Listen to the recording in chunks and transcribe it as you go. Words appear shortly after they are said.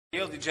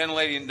Yield the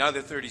gentlelady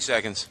another 30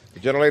 seconds. The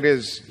gentlelady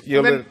is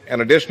yielded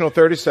an additional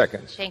 30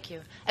 seconds. Thank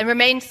you. And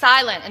remain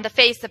silent in the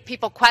face of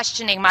people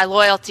questioning my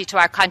loyalty to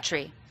our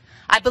country.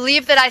 I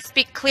believe that I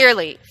speak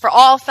clearly for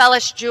all fellow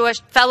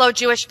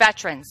Jewish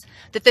veterans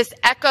that this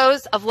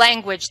echoes of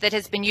language that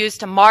has been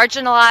used to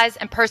marginalize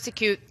and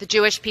persecute the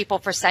Jewish people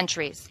for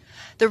centuries.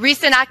 The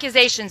recent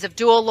accusations of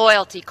dual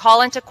loyalty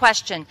call into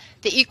question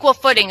the equal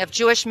footing of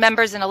Jewish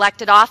members in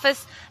elected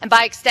office and,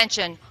 by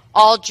extension,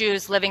 all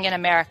Jews living in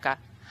America.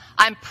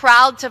 I'm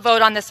proud to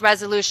vote on this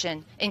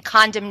resolution in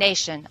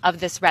condemnation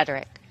of this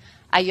rhetoric.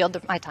 I yield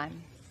my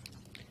time.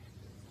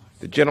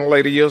 The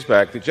gentlelady yields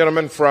back. The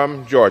gentleman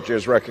from Georgia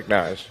is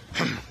recognized.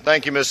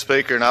 Thank you, Mr.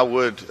 Speaker. And I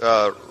would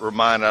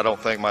remind, I don't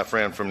think my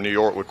friend from New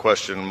York would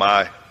question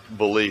my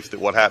belief that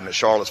what happened at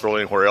Charlottesville or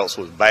anywhere else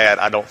was bad.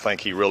 I don't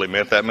think he really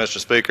meant that, Mr.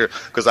 Speaker,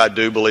 because I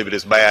do believe it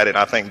is bad, and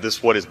I think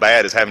what is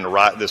bad is having to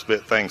write this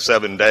thing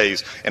 7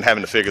 days and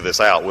having to figure this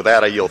out. With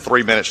that, I yield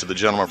 3 minutes to the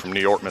gentleman from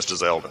New York, Mr.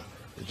 Zeldin.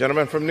 The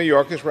gentleman from New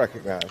York is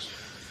recognized.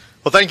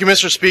 Well, thank you,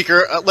 Mr.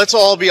 Speaker. Let's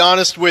all be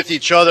honest with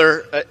each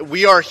other.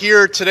 We are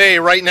here today,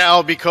 right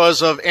now,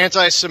 because of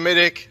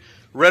anti-Semitic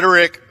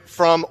rhetoric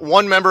from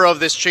one member of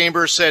this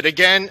chamber said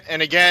again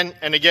and again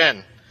and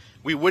again.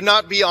 We would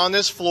not be on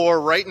this floor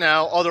right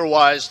now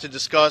otherwise to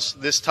discuss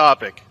this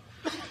topic.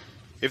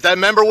 If that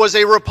member was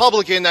a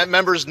Republican, that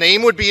member's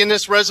name would be in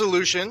this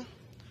resolution,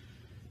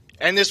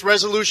 and this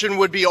resolution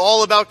would be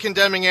all about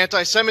condemning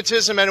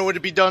anti-Semitism, and it would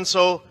be done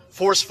so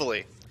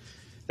forcefully.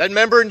 That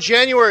member in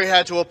January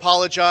had to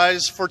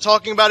apologize for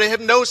talking about a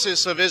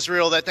hypnosis of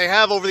Israel that they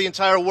have over the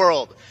entire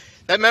world.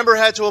 That member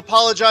had to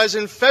apologize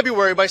in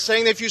February by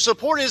saying that if you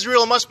support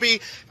Israel, it must be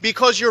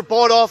because you're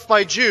bought off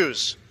by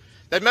Jews.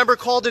 That member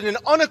called it an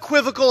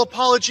unequivocal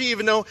apology,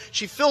 even though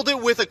she filled it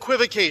with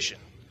equivocation.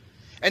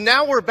 And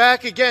now we're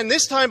back again,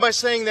 this time by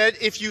saying that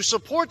if you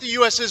support the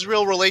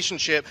U.S.-Israel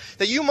relationship,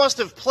 that you must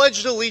have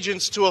pledged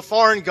allegiance to a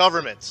foreign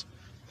government.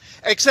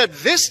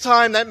 Except this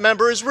time that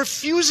member is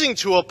refusing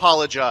to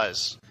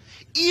apologize.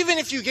 Even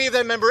if you gave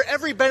that member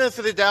every benefit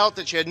of the doubt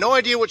that she had no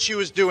idea what she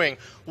was doing,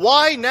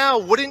 why now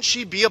wouldn't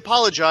she be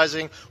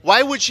apologizing?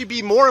 Why would she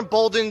be more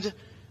emboldened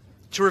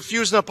to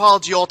refuse an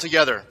apology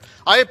altogether?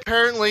 I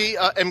apparently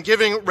am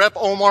giving Rep.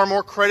 Omar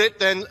more credit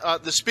than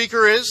the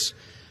Speaker is,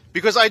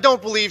 because I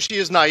don't believe she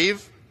is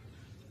naive.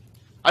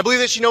 I believe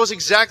that she knows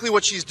exactly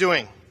what she's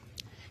doing.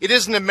 It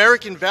is an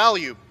American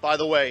value, by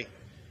the way,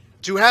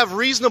 to have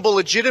reasonable,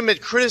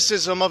 legitimate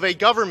criticism of a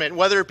government,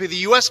 whether it be the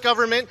U.S.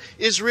 government,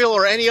 Israel,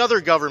 or any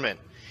other government.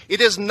 It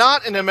is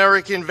not an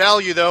American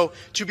value, though,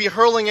 to be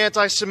hurling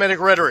anti-Semitic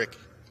rhetoric.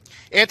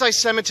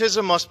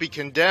 Anti-Semitism must be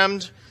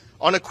condemned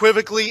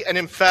unequivocally and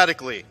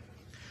emphatically.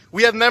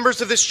 We have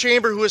members of this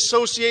chamber who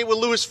associate with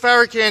Louis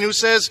Farrakhan, who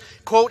says,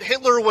 quote,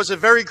 Hitler was a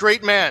very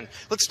great man.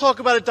 Let's talk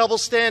about a double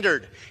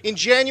standard. In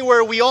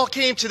January, we all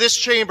came to this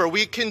chamber.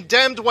 We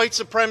condemned white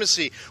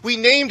supremacy. We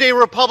named a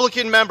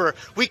Republican member.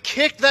 We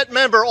kicked that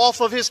member off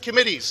of his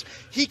committees.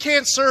 He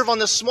can't serve on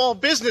the Small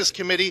Business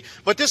Committee,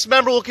 but this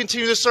member will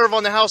continue to serve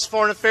on the House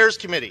Foreign Affairs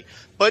Committee.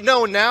 But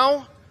no,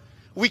 now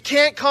we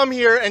can't come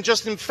here and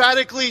just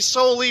emphatically,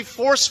 solely,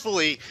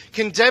 forcefully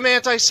condemn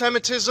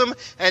anti-Semitism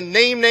and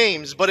name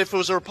names, but if it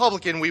was a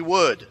Republican, we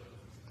would.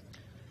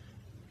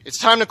 It's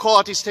time to call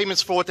out these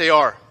statements for what they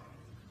are.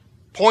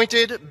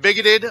 Pointed,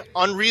 bigoted,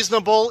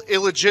 unreasonable,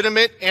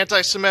 illegitimate,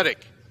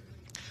 anti-Semitic.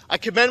 I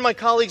commend my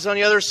colleagues on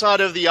the other side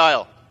of the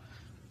aisle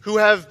who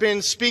have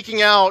been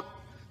speaking out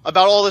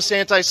about all this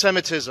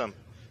anti-Semitism.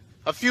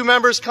 A few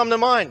members come to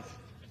mind.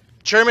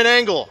 Chairman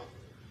Engel,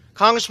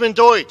 Congressman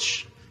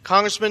Deutsch,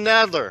 Congressman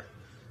Nadler,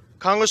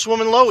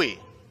 Congresswoman Lowy,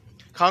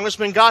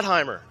 Congressman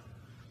Gottheimer.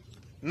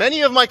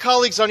 Many of my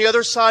colleagues on the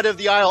other side of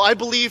the aisle, I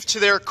believe to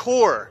their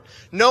core,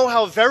 know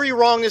how very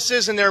wrong this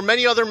is, and there are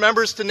many other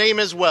members to name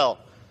as well.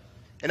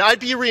 And I'd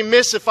be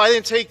remiss if I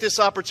didn't take this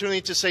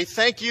opportunity to say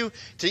thank you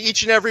to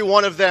each and every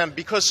one of them,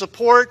 because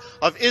support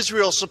of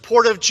Israel,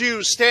 support of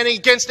Jews, standing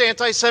against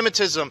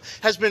anti-Semitism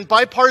has been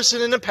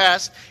bipartisan in the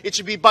past. It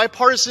should be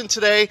bipartisan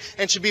today,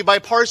 and should be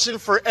bipartisan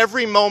for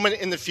every moment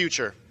in the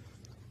future.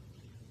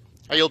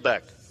 I yield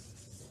back.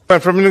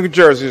 From New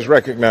Jersey is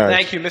recognized.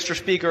 Thank you, Mr.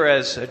 Speaker.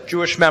 As a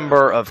Jewish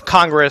member of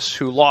Congress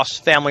who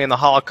lost family in the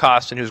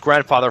Holocaust and whose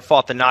grandfather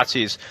fought the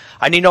Nazis,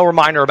 I need no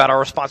reminder about our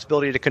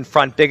responsibility to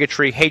confront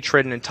bigotry,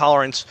 hatred, and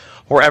intolerance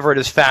wherever it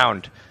is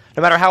found.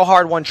 No matter how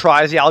hard one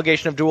tries, the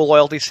allegation of dual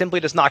loyalty simply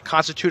does not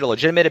constitute a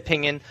legitimate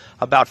opinion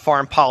about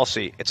foreign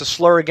policy. It's a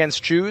slur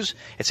against Jews,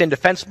 it's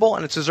indefensible,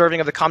 and it's deserving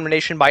of the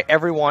condemnation by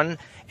everyone,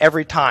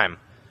 every time.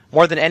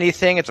 More than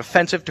anything, it's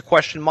offensive to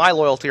question my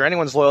loyalty or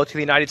anyone's loyalty to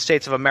the United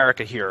States of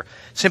America here,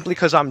 simply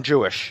because I'm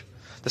Jewish.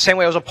 The same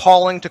way it was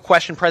appalling to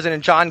question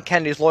President John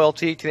Kennedy's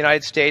loyalty to the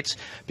United States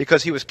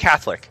because he was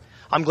Catholic.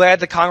 I'm glad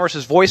that Congress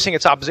is voicing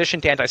its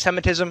opposition to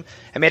anti-Semitism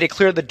and made it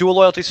clear that dual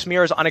loyalty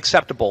smear is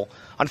unacceptable.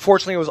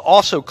 Unfortunately, it was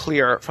also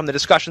clear from the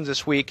discussions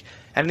this week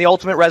and the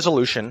ultimate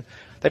resolution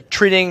that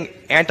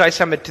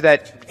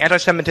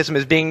anti-Semitism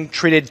is being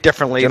treated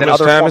differently than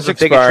other forms of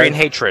bigotry and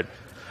hatred.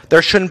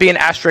 There shouldn't be an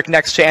asterisk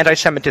next to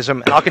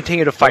anti-Semitism, and I'll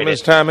continue to fight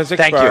it. Time has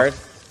expired. Thank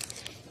you.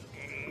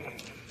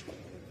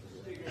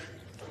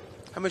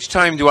 How much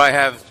time do I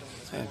have,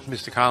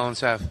 Mr.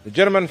 Collins, have? The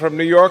gentleman from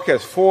New York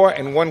has 4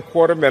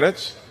 1/4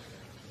 minutes.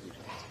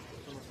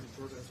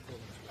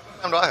 How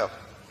much time do I have?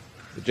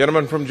 The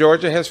gentleman from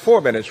Georgia has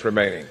 4 minutes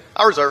remaining.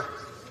 I reserve.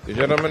 The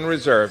gentleman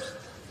reserves.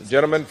 The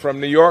gentleman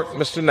from New York,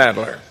 Mr.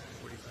 Nadler.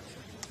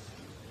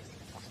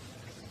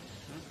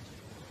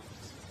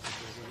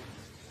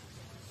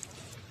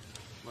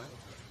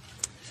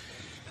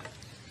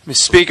 Mr.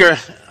 Speaker,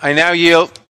 I now yield